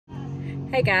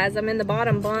Hey guys, I'm in the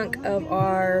bottom bunk of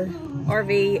our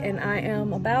RV and I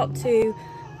am about to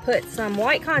put some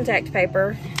white contact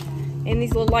paper in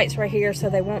these little lights right here so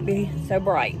they won't be so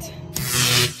bright.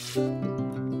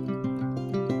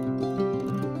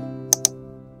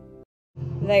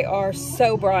 They are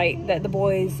so bright that the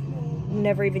boys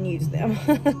never even use them.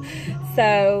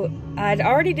 So I'd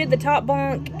already did the top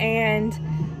bunk and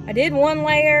I did one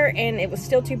layer and it was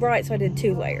still too bright, so I did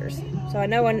 2 layers. So I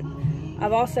know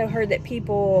I've also heard that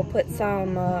people put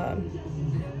some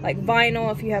like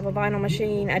vinyl if you have a vinyl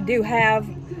machine. I do have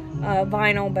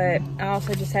vinyl, but I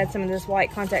also just had some of this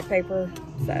white contact paper,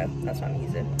 so that's what I'm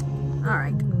using. All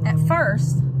right, at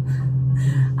first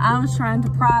I was trying to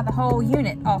pry the whole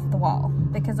unit off the wall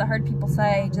because I heard people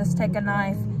say just take a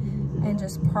knife and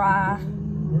just pry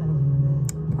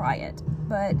it,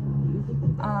 but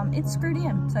it's screwed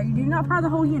in, so you do not pry the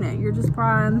whole unit. You're just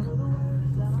prying,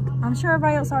 I'm sure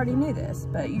everybody else already knew this,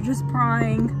 but you're just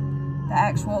prying the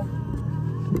actual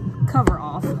cover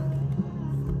off.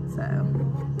 So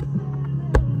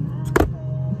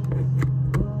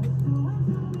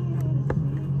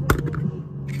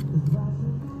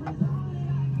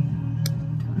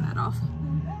turn that off.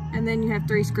 And then you have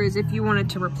 3 screws if you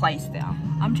wanted to replace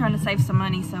them. I'm trying to save some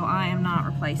money, so I am not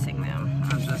replacing them.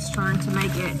 I'm just trying to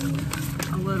make it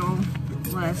a little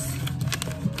less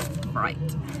bright.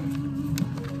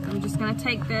 I'm just gonna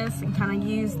take this and kind of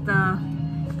use the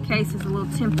case as a little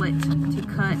template to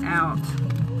cut out.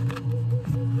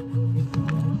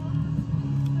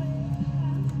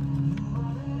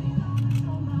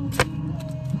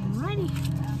 Alrighty.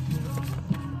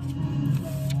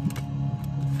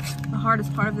 The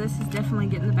hardest part of this is definitely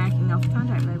getting the backing off the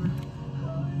contact paper.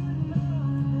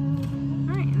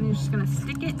 Alright, and you're just gonna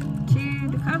stick it to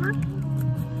the cover.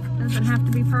 Doesn't have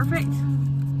to be perfect.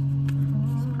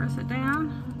 Just press it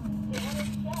down.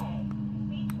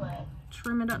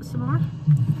 Trim it up some more,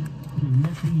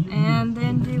 and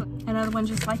then do another one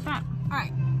just like that. All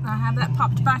right, I have that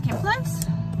popped back in place,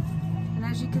 and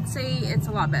as you can see, it's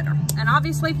a lot better. And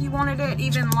obviously, if you wanted it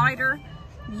even lighter,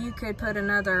 you could put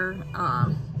another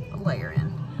layer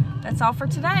in. That's all for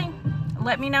today.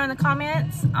 Let me know in the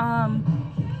comments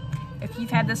if you've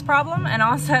had this problem, and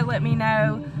also let me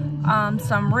know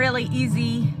some really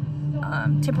easy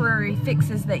temporary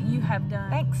fixes that you have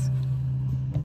done. Thanks.